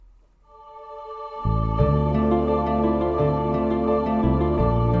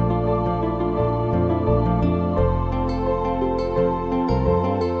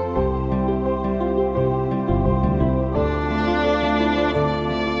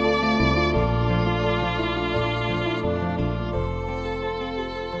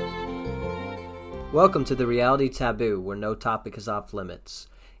Welcome to the Reality Taboo, where no topic is off limits.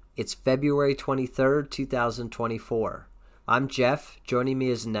 It's February 23rd, 2024. I'm Jeff. Joining me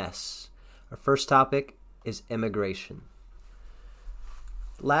is Ness. Our first topic is immigration.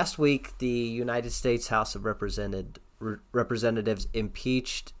 Last week, the United States House of Representatives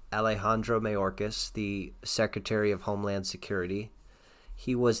impeached Alejandro Mayorkas, the Secretary of Homeland Security.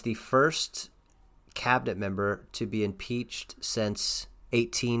 He was the first cabinet member to be impeached since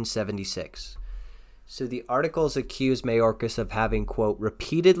 1876. So the articles accuse Mayorkas of having, quote,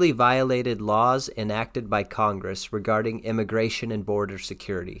 repeatedly violated laws enacted by Congress regarding immigration and border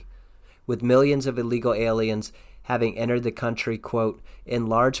security, with millions of illegal aliens having entered the country, quote, in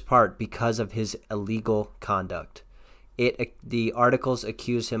large part because of his illegal conduct. The articles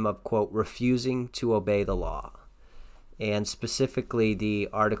accuse him of, quote, refusing to obey the law. And specifically, the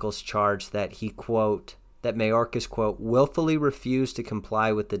articles charge that he, quote, that Mayorkas, quote, willfully refused to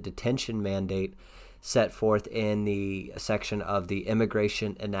comply with the detention mandate set forth in the section of the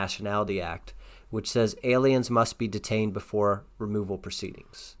Immigration and Nationality Act, which says aliens must be detained before removal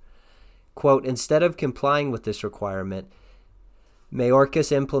proceedings. Quote, instead of complying with this requirement,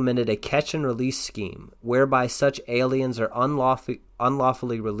 Mayorkas implemented a catch-and-release scheme whereby such aliens are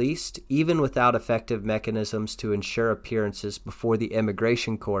unlawfully released, even without effective mechanisms to ensure appearances before the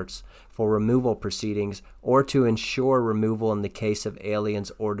immigration courts for removal proceedings or to ensure removal in the case of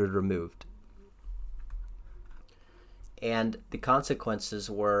aliens ordered removed. And the consequences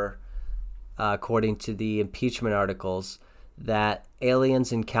were, according to the impeachment articles, that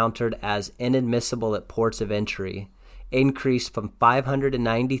aliens encountered as inadmissible at ports of entry increased from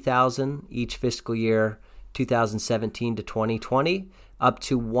 590,000 each fiscal year 2017 to 2020 up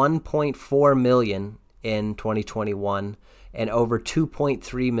to 1.4 million in 2021 and over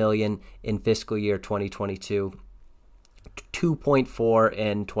 2.3 million in fiscal year 2022, 2.4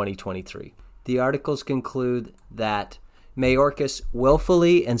 in 2023. The articles conclude that Mayorkas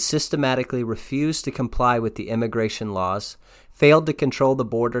willfully and systematically refused to comply with the immigration laws, failed to control the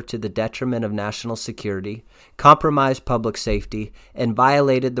border to the detriment of national security, compromised public safety, and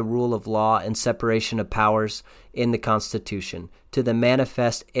violated the rule of law and separation of powers in the Constitution to the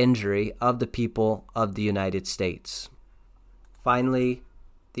manifest injury of the people of the United States. Finally,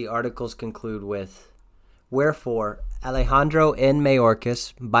 the articles conclude with, wherefore, Alejandro N.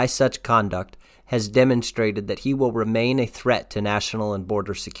 Mayorkas, by such conduct, has demonstrated that he will remain a threat to national and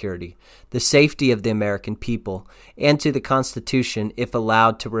border security, the safety of the American people, and to the Constitution if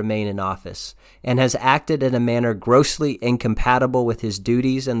allowed to remain in office, and has acted in a manner grossly incompatible with his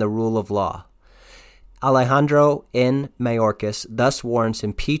duties and the rule of law. Alejandro N. Mayorkas thus warrants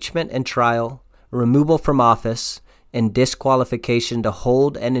impeachment and trial, removal from office, and disqualification to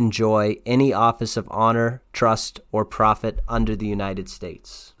hold and enjoy any office of honor, trust, or profit under the United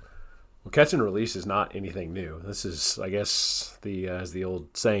States. Well, catch and release is not anything new. This is, I guess, as the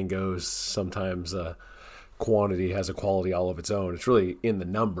old saying goes, sometimes quantity has a quality all of its own. It's really in the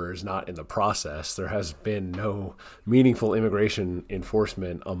numbers, not in the process. There has been no meaningful immigration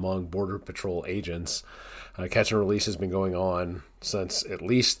enforcement among Border Patrol agents. Catch and release has been going on since at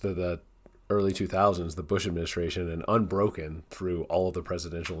least the early 2000s, the Bush administration, and unbroken through all of the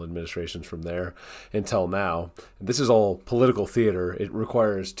presidential administrations from there until now. This is all political theater. It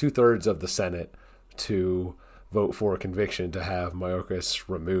requires 2/3 of the Senate to vote for a conviction to have Mayorkas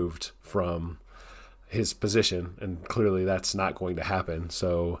removed from his position, and clearly that's not going to happen.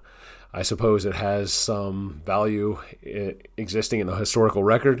 So I suppose it has some value existing in the historical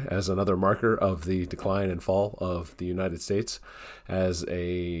record as another marker of the decline and fall of the United States as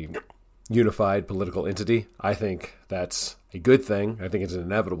a unified political entity. I think that's a good thing. I think it's an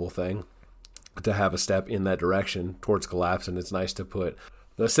inevitable thing to have a step in that direction towards collapse, and it's nice to put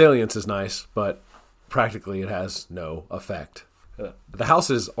the salience is nice, but practically it has no effect. The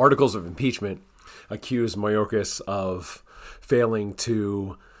House's articles of impeachment accuse Mayorkas of failing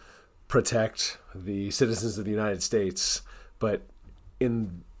to protect the citizens of the United States, but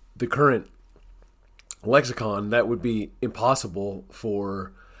in the current lexicon, that would be impossible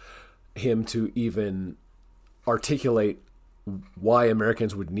for him to even articulate why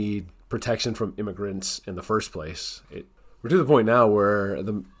Americans would need protection from immigrants in the first place. We're to the point now where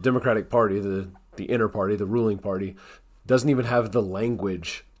the Democratic Party, the inner party, the ruling party, doesn't even have the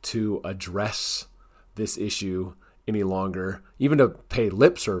language to address this issue any longer, even to pay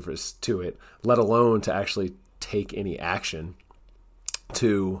lip service to it, let alone to actually take any action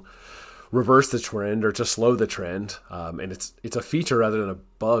to reverse the trend or to slow the trend. And it's a feature rather than a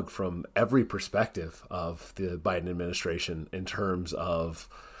bug from every perspective of the Biden administration in terms of,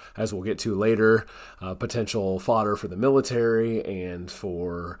 as we'll get to later, potential fodder for the military and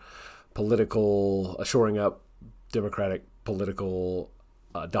for political, shoring up Democratic political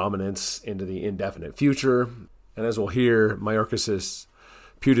dominance into the indefinite future. And as we'll hear Mayorkas'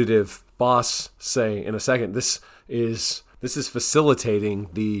 putative boss say in a second, this is facilitating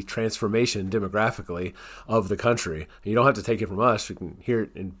the transformation demographically of the country. And you don't have to take it from us. You can hear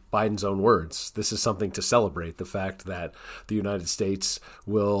it in Biden's own words. This is something to celebrate, the fact that the United States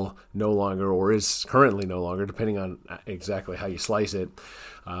will no longer, or is currently no longer, depending on exactly how you slice it,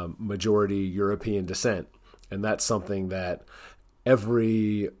 majority European descent. And that's something that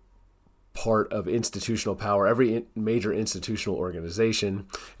every part of institutional power, every major institutional organization,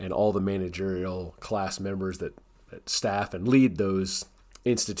 and all the managerial class members that staff and lead those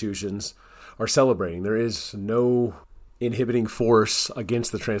institutions are celebrating. There is no inhibiting force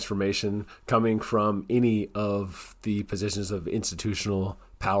against the transformation coming from any of the positions of institutional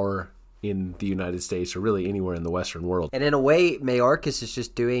power in the United States or really anywhere in the Western world. And in a way, Mayorkas is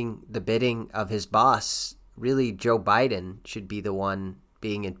just doing the bidding of his boss. Really, Joe Biden should be the one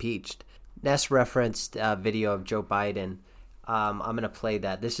being impeached. Ness referenced a video of Joe Biden. I'm going to play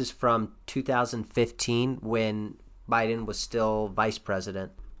that. This is from 2015 when Biden was still vice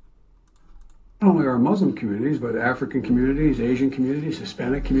president. Not only our Muslim communities, but African communities, Asian communities,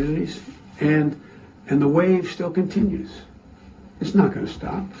 Hispanic communities, and the wave still continues. It's not going to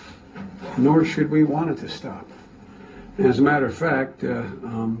stop, nor should we want it to stop. And as a matter of fact,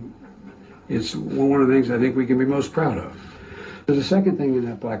 it's one of the things I think we can be most proud of. There's a second thing in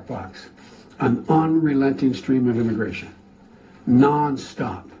that black box, an unrelenting stream of immigration,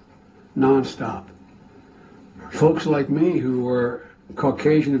 non-stop. Folks like me who were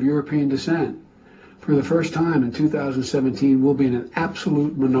Caucasian of European descent, for the first time in 2017, will be in an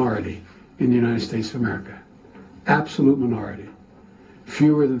absolute minority in the United States of America. Absolute minority.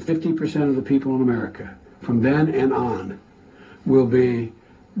 Fewer than 50% of the people in America, from then and on, will be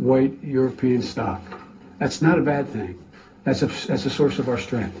white European stock. That's not a bad thing. That's a source of our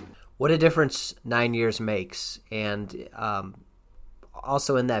strength. What a difference 9 years makes. And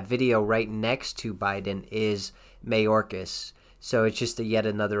also in that video right next to Biden is Mayorkas. So it's just yet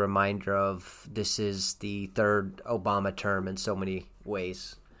another reminder of this is the third Obama term in so many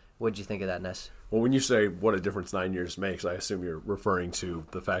ways. What did you think of that, Ness? Well, when you say what a difference 9 years makes, I assume you're referring to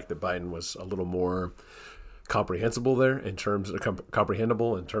the fact that Biden was a little more comprehensible there in terms of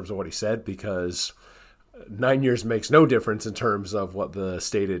comprehensible in terms of what he said, because 9 years makes no difference in terms of what the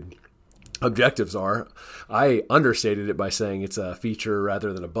stated objectives are. I understated it by saying it's a feature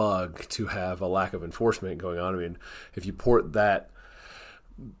rather than a bug to have a lack of enforcement going on. I mean, if you port that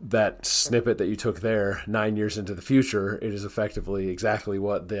snippet that you took there 9 years into the future, it is effectively exactly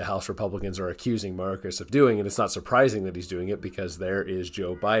what the House Republicans are accusing Mayorkas of doing. And it's not surprising that he's doing it, because there is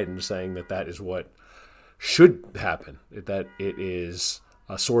Joe Biden saying that is what should happen, that it is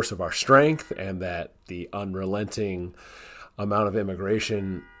a source of our strength, and that the unrelenting amount of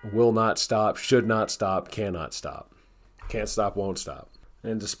immigration will not stop, should not stop, cannot stop. Can't stop, won't stop.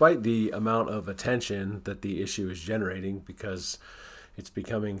 And despite the amount of attention that the issue is generating, because it's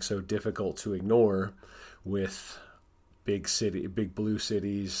becoming so difficult to ignore, with big blue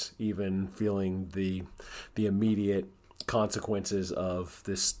cities even feeling the immediate consequences of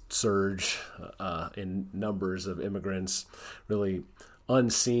this surge in numbers of immigrants, really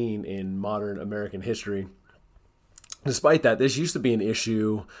unseen in modern American history. Despite that, this used to be an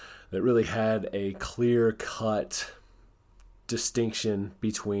issue that really had a clear-cut distinction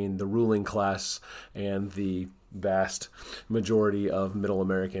between the ruling class and the vast majority of middle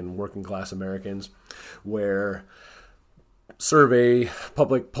American, working class Americans, where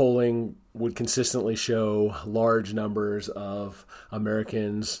public polling would consistently show large numbers of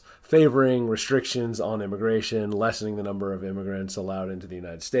Americans favoring restrictions on immigration, lessening the number of immigrants allowed into the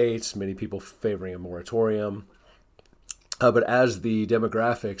United States, many people favoring a moratorium. But as the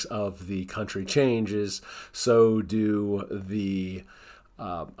demographics of the country changes, so do the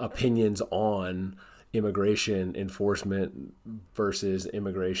opinions on immigration enforcement versus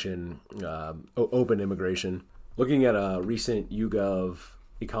immigration, open immigration. Looking at a recent YouGov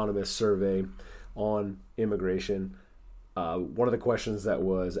Economist survey on immigration, one of the questions that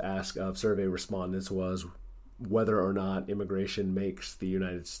was asked of survey respondents was whether or not immigration makes the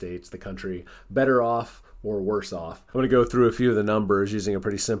United States, the country, better off or worse off. I'm going to go through a few of the numbers using a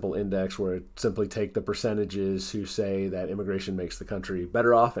pretty simple index where it simply take the percentages who say that immigration makes the country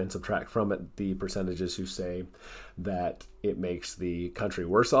better off and subtract from it the percentages who say that it makes the country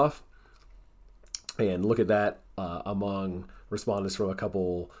worse off. And look at that among respondents from a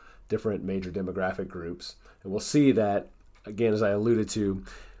couple different major demographic groups. And we'll see that, again, as I alluded to,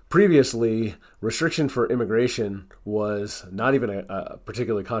 Previously, restriction for immigration was not even a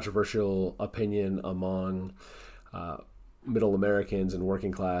particularly controversial opinion among middle Americans and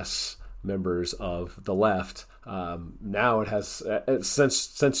working class members of the left. Now it has,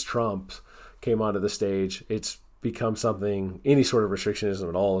 since Trump came onto the stage, it's become something, any sort of restrictionism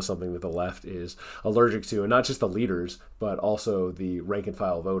at all is something that the left is allergic to, and not just the leaders, but also the rank and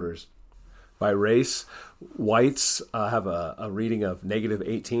file voters. By race, whites have a reading of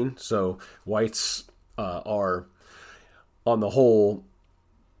 -18. So whites are, on the whole,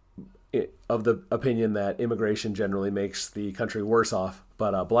 of the opinion that immigration generally makes the country worse off.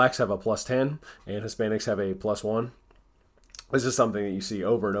 But blacks have a +10 and Hispanics have a +1. This is something that you see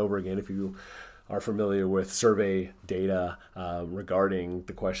over and over again if you are familiar with survey data regarding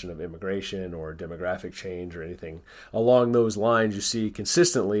the question of immigration or demographic change or anything along those lines. You see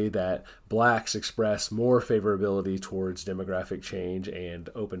consistently that blacks express more favorability towards demographic change and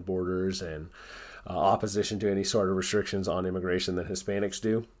open borders and opposition to any sort of restrictions on immigration than Hispanics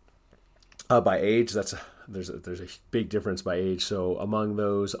do. By age, there's a big difference by age. So among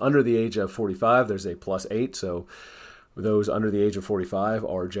those under the age of 45, there's a +8. So those under the age of 45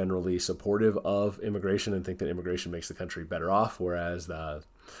 are generally supportive of immigration and think that immigration makes the country better off, whereas the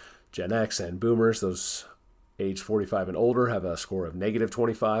Gen X and boomers, those age 45 and older, have a score of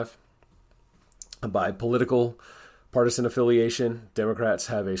 -25. By political partisan affiliation, Democrats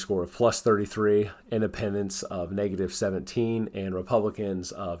have a score of +33, independents of -17, and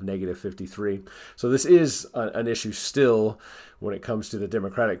Republicans of -53. So this is an issue still when it comes to the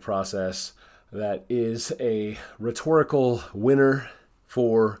democratic process that is a rhetorical winner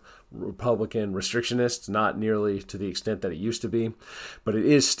for Republican restrictionists, not nearly to the extent that it used to be, but it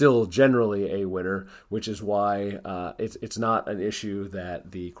is still generally a winner, which is why it's not an issue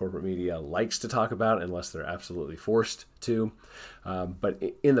that the corporate media likes to talk about unless they're absolutely forced to. But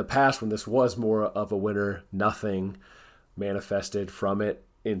in the past, when this was more of a winner, nothing manifested from it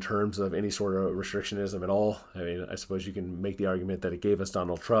in terms of any sort of restrictionism at all. I mean, I suppose you can make the argument that it gave us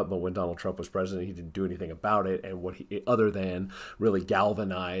Donald Trump, but when Donald Trump was president, he didn't do anything about it, and other than really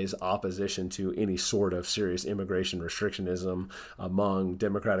galvanize opposition to any sort of serious immigration restrictionism among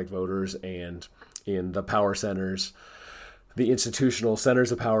Democratic voters and in the power centers, the institutional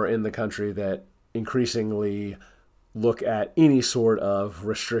centers of power in the country that increasingly look at any sort of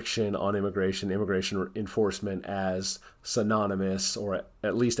restriction on immigration enforcement as synonymous, or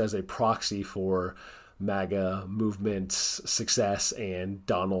at least as a proxy for MAGA movement's success and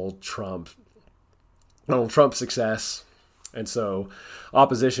Donald Trump's success. And so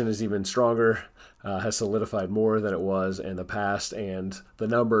opposition is even stronger, has solidified more than it was in the past, and the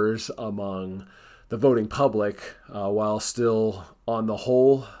numbers among the voting public, while still on the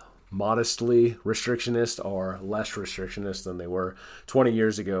whole modestly restrictionist, are less restrictionist than they were 20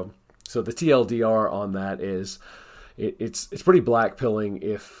 years ago. So the TLDR on that is it's pretty blackpilling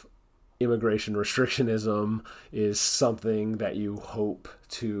if immigration restrictionism is something that you hope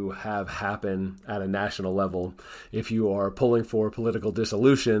to have happen at a national level. If you are pulling for political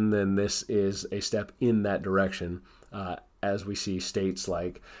dissolution, then this is a step in that direction, as we see states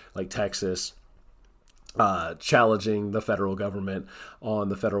like Texas challenging the federal government on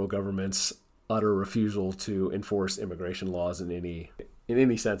the federal government's utter refusal to enforce immigration laws in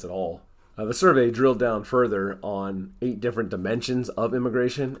any sense at all. The survey drilled down further on 8 different dimensions of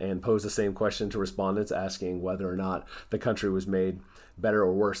immigration and posed the same question to respondents, asking whether or not the country was made better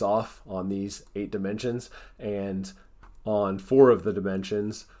or worse off on these 8 dimensions. And on 4 of the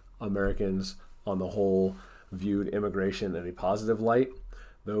dimensions, Americans on the whole viewed immigration in a positive light.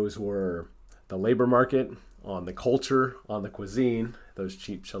 Those were the labor market, on the culture, on the cuisine, those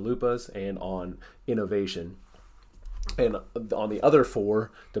cheap chalupas, and on innovation. And on the other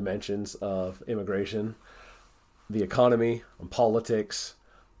 4 dimensions of immigration, the economy, on politics,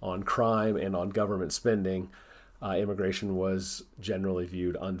 on crime, and on government spending, immigration was generally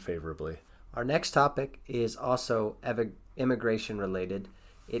viewed unfavorably. Our next topic is also immigration related.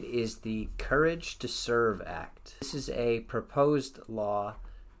 It is the Courage to Serve Act. This is a proposed law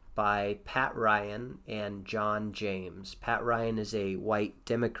by Pat Ryan and John James. Pat Ryan is a white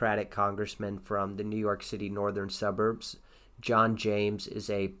Democratic congressman from the New York City northern suburbs. John James is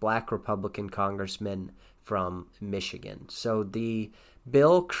a black Republican congressman from Michigan. So the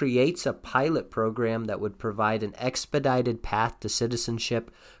bill creates a pilot program that would provide an expedited path to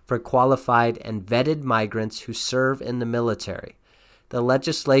citizenship for qualified and vetted migrants who serve in the military. The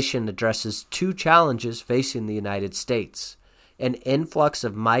legislation addresses 2 challenges facing the United States: an influx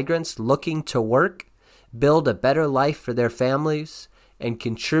of migrants looking to work, build a better life for their families, and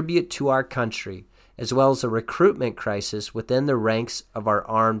contribute to our country, as well as a recruitment crisis within the ranks of our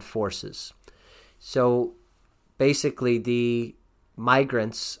armed forces. So basically, the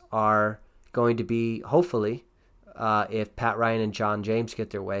migrants are going to be, hopefully, if Pat Ryan and John James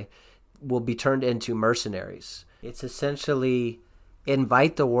get their way, will be turned into mercenaries. It's essentially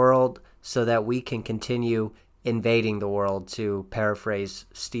invite the world so that we can continue invading the world, to paraphrase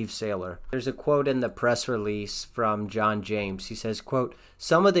Steve Saylor. There's a quote in the press release from John James. He says, quote,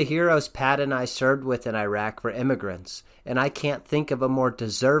 "Some of the heroes Pat and I served with in Iraq were immigrants, and I can't think of a more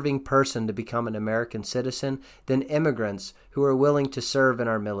deserving person to become an American citizen than immigrants who are willing to serve in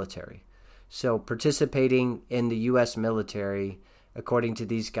our military." So participating in the U.S. military, according to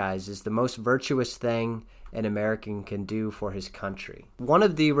these guys, is the most virtuous thing an American can do for his country. One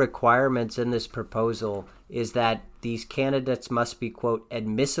of the requirements in this proposal is that these candidates must be, quote,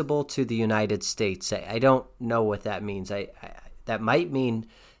 admissible to the United States. I don't know what that means. That might mean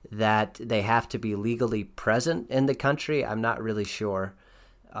that they have to be legally present in the country. I'm not really sure.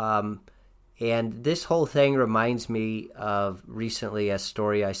 And this whole thing reminds me of recently a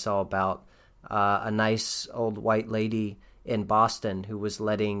story I saw about a nice old white lady in Boston who was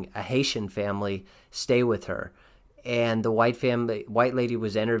letting a Haitian family stay with her. And the white lady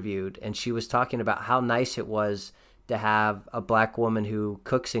was interviewed, and she was talking about how nice it was to have a black woman who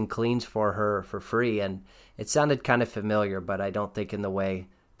cooks and cleans for her for free. And it sounded kind of familiar, but I don't think in the way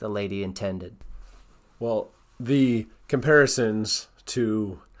the lady intended. Well, the comparisons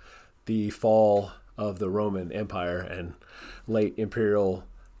to the fall of the Roman Empire and late imperial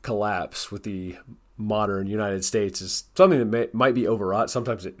collapse with the modern United States is something that might be overwrought.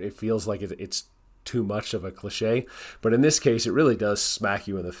 Sometimes it feels like it's too much of a cliche, but in this case, it really does smack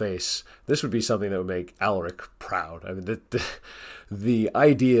you in the face. This would be something that would make Alaric proud. I mean, the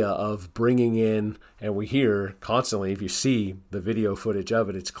idea of bringing in, and we hear constantly, if you see the video footage of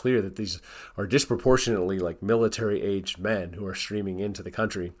it, it's clear that these are disproportionately like military-aged men who are streaming into the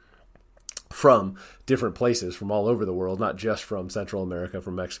country from different places, from all over the world, not just from Central America,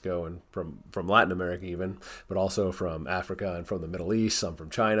 from Mexico, and from Latin America even, but also from Africa and from the Middle East, some from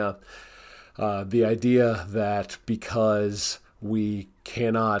China. The idea that because we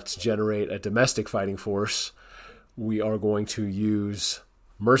cannot generate a domestic fighting force, we are going to use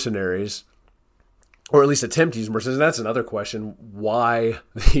mercenaries, or at least attempt to use mercenaries. And that's another question, why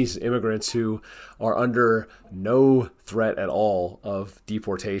these immigrants who are under no threat at all of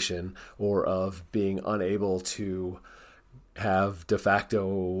deportation or of being unable to have de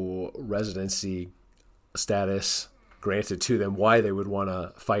facto residency status granted to them, why they would want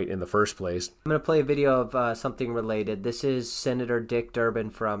to fight in the first place. I'm going to play a video of something related. This is Senator Dick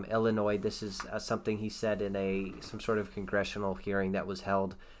Durbin from Illinois. This is something he said in some sort of congressional hearing that was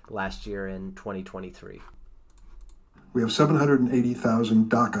held last year in 2023. We have 780,000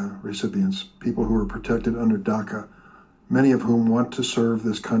 DACA recipients, people who are protected under DACA, many of whom want to serve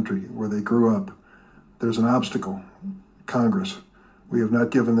this country where they grew up. There's an obstacle, Congress. We have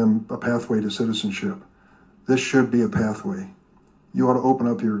not given them a pathway to citizenship. This should be a pathway. You ought to open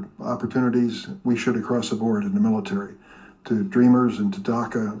up your opportunities. We should across the board in the military, to dreamers and to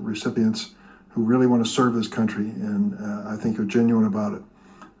DACA recipients who really want to serve this country and I think are genuine about it.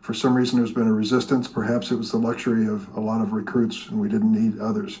 For some reason, there's been a resistance. Perhaps it was the luxury of a lot of recruits and we didn't need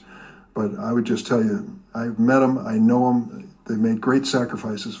others. But I would just tell you, I've met them, I know them. They've made great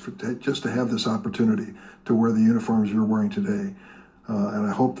sacrifices just to have this opportunity to wear the uniforms you're wearing today. And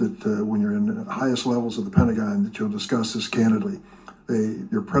I hope that when you're in the highest levels of the Pentagon that you'll discuss this candidly.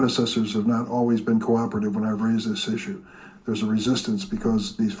 Your predecessors have not always been cooperative when I've raised this issue. There's a resistance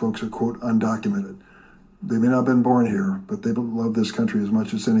because these folks are, quote, undocumented. They may not have been born here, but they love this country as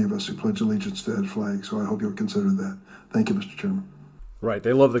much as any of us who pledge allegiance to that flag. So I hope you'll consider that. Thank you, Mr. Chairman. Right.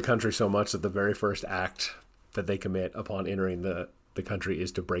 They love the country so much that the very first act that they commit upon entering the country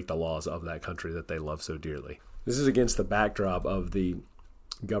is to break the laws of that country that they love so dearly. This is against the backdrop of the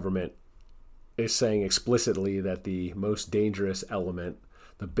government is saying explicitly that the most dangerous element,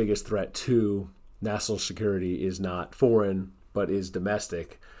 the biggest threat to national security is not foreign, but is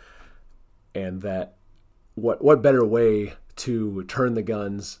domestic. And that what better way to turn the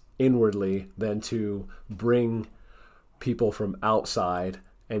guns inwardly than to bring people from outside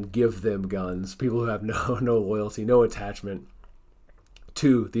and give them guns, people who have no loyalty, no attachment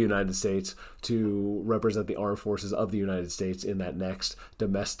to the United States, to represent the armed forces of the United States in that next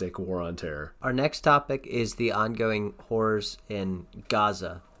domestic war on terror. Our next topic is the ongoing horrors in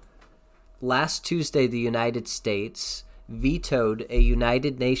Gaza. Last Tuesday, the United States vetoed a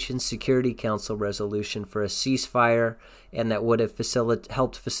United Nations Security Council resolution for a ceasefire and that would have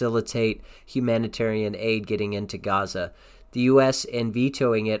helped facilitate humanitarian aid getting into Gaza. The U.S., in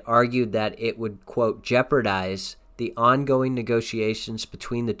vetoing it, argued that it would, quote, jeopardize the ongoing negotiations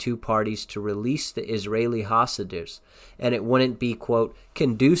between the two parties to release the Israeli hostages, and it wouldn't be, quote,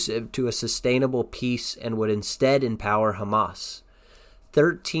 conducive to a sustainable peace and would instead empower Hamas.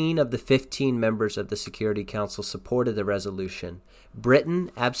 13 of the 15 members of the Security Council supported the resolution.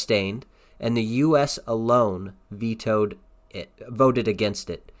 Britain abstained, and the U.S. alone voted against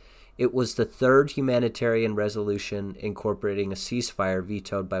it. It was the third humanitarian resolution incorporating a ceasefire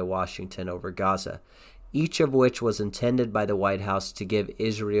vetoed by Washington over Gaza, each of which was intended by the White House to give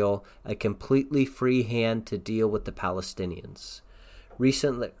Israel a completely free hand to deal with the Palestinians.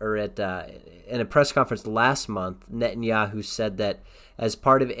 Recently, in a press conference last month, Netanyahu said that as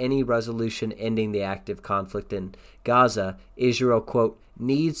part of any resolution ending the active conflict in Gaza, Israel, quote,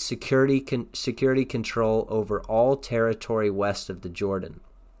 needs security control over all territory west of the Jordan.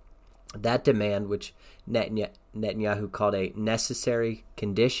 That demand, which Netanyahu called a necessary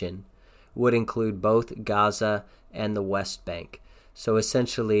condition, would include both Gaza and the West Bank. So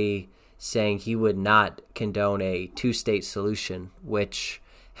essentially saying he would not condone a two-state solution, which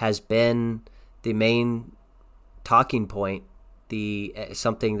has been the main talking point,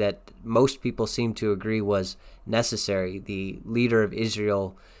 something that most people seem to agree was necessary. The leader of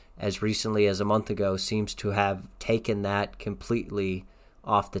Israel, as recently as a month ago, seems to have taken that completely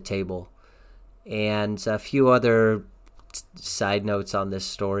off the table. And a few other side notes on this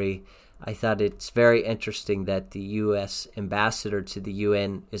story. I thought it's very interesting that the U.S. ambassador to the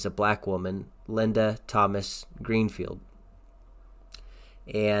UN is a black woman, Linda Thomas Greenfield.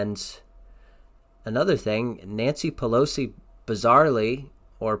 And another thing, Nancy Pelosi, bizarrely,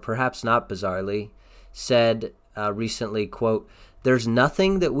 or perhaps not bizarrely, said recently, quote, there's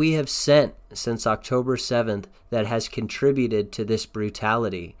nothing that we have sent since October 7th that has contributed to this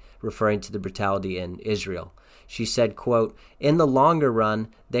brutality, referring to the brutality in Israel. She said, quote, in the longer run,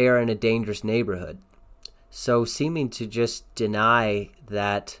 they are in a dangerous neighborhood. So seeming to just deny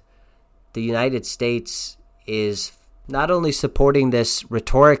that the United States is not only supporting this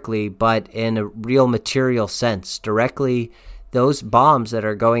rhetorically, but in a real material sense. Directly, those bombs that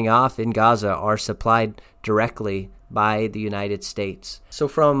are going off in Gaza are supplied directly by the United States. So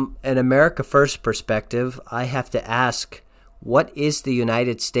from an America First perspective, I have to ask, what is the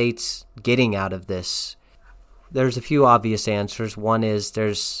United States getting out of this? There's a few obvious answers. One is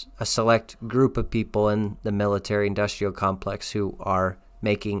there's a select group of people in the military-industrial complex who are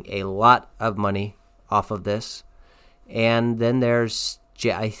making a lot of money off of this. And then there's,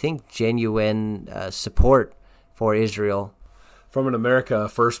 I think, genuine support for Israel. From an America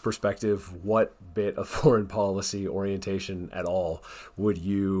First perspective, what bit of foreign policy orientation at all would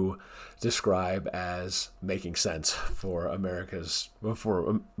you describe as making sense for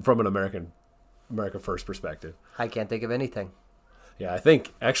from an America First perspective? I can't think of anything. Yeah, I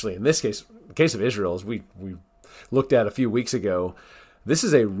think actually in this case, the case of Israel, as we looked at a few weeks ago, this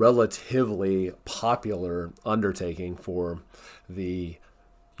is a relatively popular undertaking for the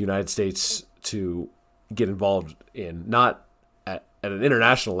United States to get involved in, not at an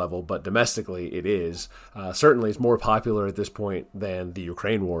international level, but domestically it is. Certainly it's more popular at this point than the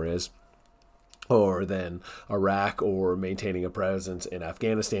Ukraine war is, or than Iraq or maintaining a presence in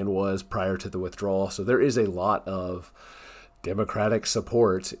Afghanistan was prior to the withdrawal. So there is a lot of democratic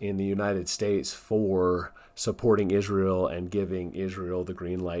support in the United States for supporting Israel and giving Israel the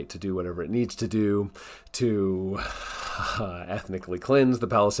green light to do whatever it needs to do to ethnically cleanse the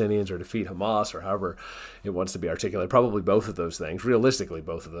Palestinians or defeat Hamas, or however it wants to be articulated. Probably both of those things, realistically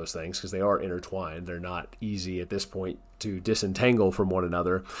both of those things, because they are intertwined. They're not easy at this point to disentangle from one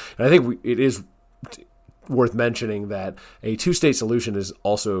another. And I think it is worth mentioning that a two-state solution is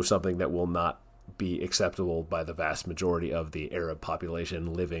also something that will not be acceptable by the vast majority of the Arab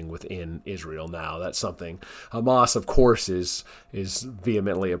population living within Israel now. That's something Hamas, of course, is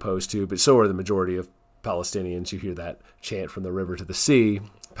vehemently opposed to, but so are the majority of Palestinians. You hear that chant from the river to the sea,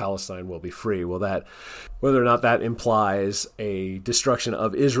 Palestine will be free. Well, that, whether or not that implies a destruction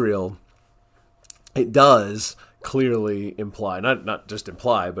of Israel, it does clearly imply, not just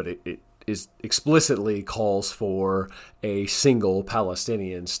imply, but it is explicitly calls for a single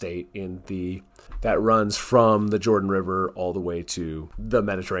Palestinian state that runs from the Jordan River all the way to the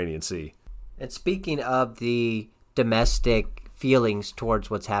Mediterranean Sea. And speaking of the domestic feelings towards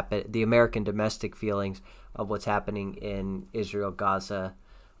what's happened, the American domestic feelings of what's happening in Israel, Gaza,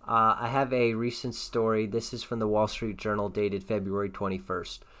 I have a recent story. This is from the Wall Street Journal dated February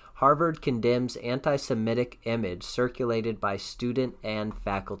 21st. Harvard condemns anti-Semitic image circulated by student and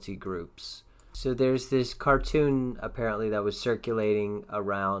faculty groups. So there's this cartoon apparently that was circulating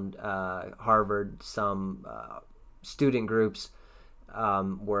around Harvard. Some student groups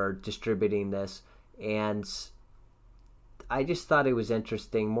were distributing this, and I just thought it was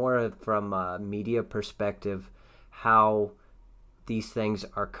interesting, more from a media perspective, how these things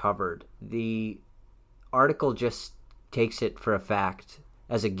are covered. The article just takes it for a fact,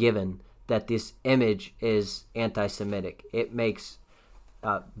 as a given, that this image is anti-Semitic. It makes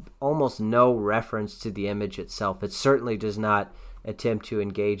almost no reference to the image itself. It certainly does not attempt to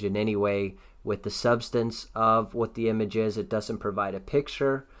engage in any way with the substance of what the image is. It doesn't provide a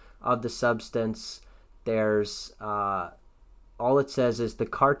picture of the substance. There's all it says is the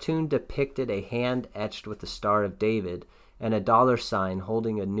cartoon depicted a hand etched with the Star of David and a dollar sign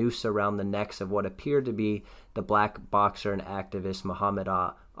holding a noose around the necks of what appeared to be the black boxer and activist Muhammad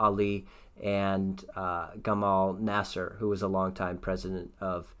Ali and Gamal Nasser, who was a longtime president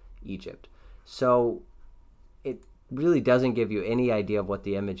of Egypt. So it really doesn't give you any idea of what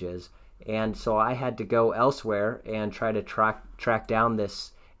the image is. And so I had to go elsewhere and try to track down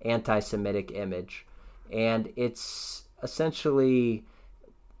this anti-Semitic image. And it's essentially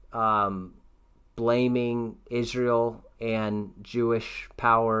blaming Israel and Jewish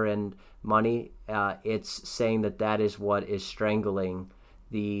power and money. It's saying that is what is strangling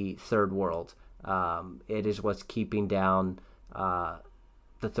the third world. It is what's keeping down the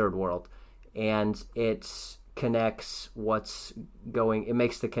third world. And it connects it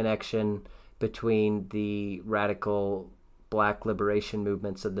makes the connection between the radical black liberation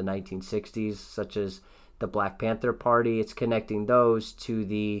movements of the 1960s, such as the Black Panther Party. It's connecting those to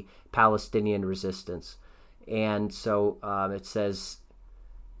the Palestinian resistance. And so it says,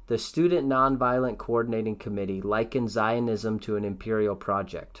 the Student Nonviolent Coordinating Committee likened Zionism to an imperial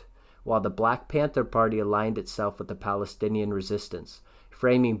project, while the Black Panther Party aligned itself with the Palestinian resistance,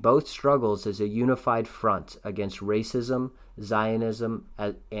 framing both struggles as a unified front against racism, Zionism,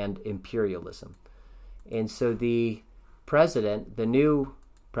 and imperialism. And so the new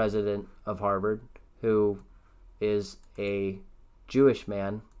president of Harvard, who is a Jewish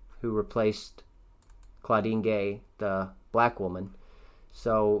man who replaced Claudine Gay, the black woman.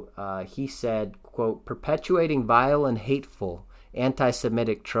 So he said, quote, perpetuating vile and hateful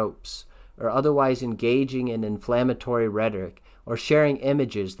anti-Semitic tropes, or otherwise engaging in inflammatory rhetoric, or sharing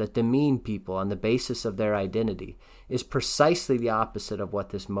images that demean people on the basis of their identity, is precisely the opposite of what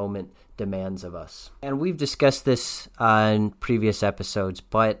this moment demands of us. And we've discussed this in previous episodes,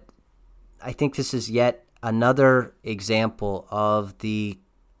 but I think this is yet another example of the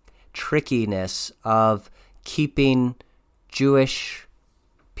trickiness of keeping Jewish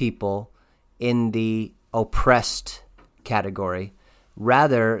people in the oppressed category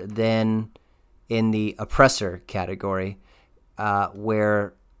rather than in the oppressor category,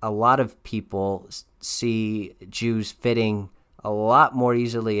 where a lot of people see Jews fitting a lot more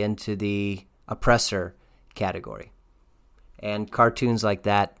easily into the oppressor category. And cartoons like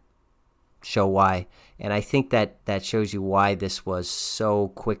that show why. And I think that shows you why this was so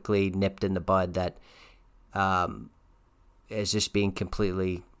quickly nipped in the bud, that is just being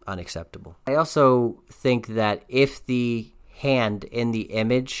completely unacceptable. I also think that if the hand in the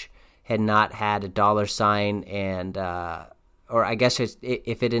image had not had a dollar sign and, or I guess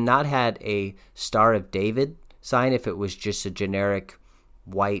if it had not had a Star of David sign, if it was just a generic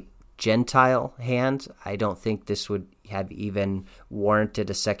white Gentile hand, I don't think this would have even warranted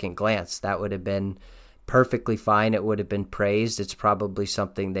a second glance. That would have been perfectly fine. It would have been praised. It's probably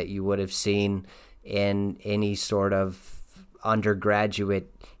something that you would have seen in any sort of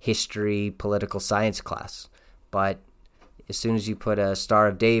undergraduate history, political science class. But as soon as you put a Star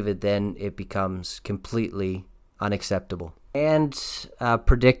of David, then it becomes completely unacceptable. And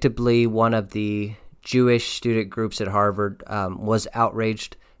predictably, one of the Jewish student groups at Harvard was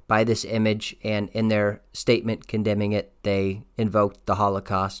outraged by this image, and in their statement condemning it, they invoked the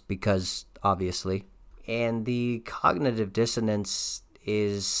Holocaust because, obviously. And the cognitive dissonance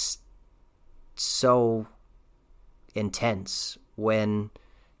is so intense when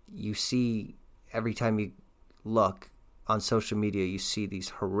you see, every time you look on social media, you see these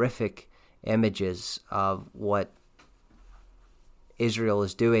horrific images of what Israel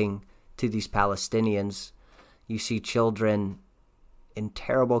is doing to these Palestinians. You see children in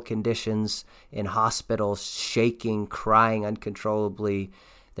terrible conditions in hospitals, shaking, crying uncontrollably,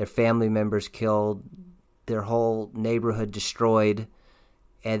 their family members killed, their whole neighborhood destroyed.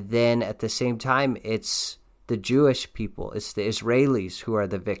 And then at the same time, it's the Jewish people, it's the Israelis who are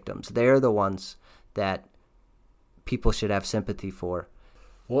the victims. They're the ones that people should have sympathy for.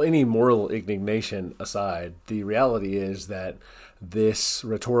 Well, any moral indignation aside, the reality is that this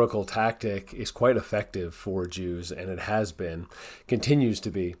rhetorical tactic is quite effective for Jews, and it has been, continues to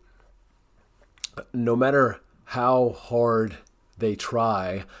be. No matter how hard they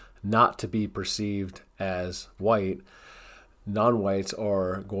try not to be perceived as white, non-whites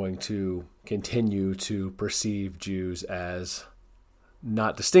are going to continue to perceive Jews as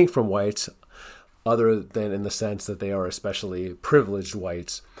not distinct from whites, other than in the sense that they are especially privileged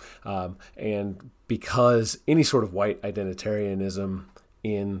whites. And because any sort of white identitarianism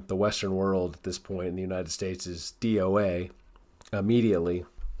in the Western world at this point in the United States is DOA immediately,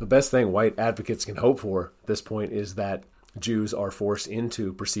 the best thing white advocates can hope for at this point is that Jews are forced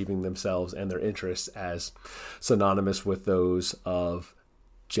into perceiving themselves and their interests as synonymous with those of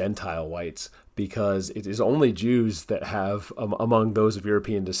Gentile whites, because it is only Jews that have, among those of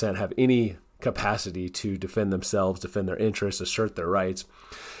European descent, have any capacity to defend themselves, defend their interests, assert their rights.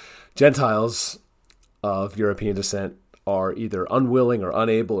 Gentiles of European descent are either unwilling or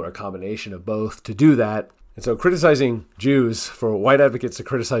unable, or a combination of both, to do that. And so criticizing Jews, for white advocates to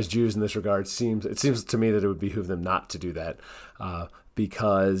criticize Jews in this regard, seems to me that it would behoove them not to do that,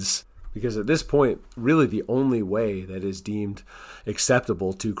 because at this point, really the only way that is deemed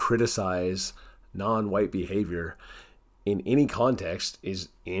acceptable to criticize non-white behavior in any context is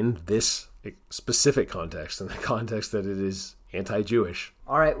in this specific context, in the context that it is anti-Jewish.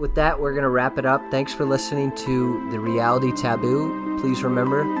 All right, with that, we're going to wrap it up. Thanks for listening to The Reality Taboo. Please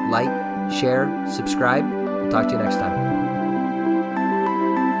remember, like, share, subscribe. We'll talk to you next time.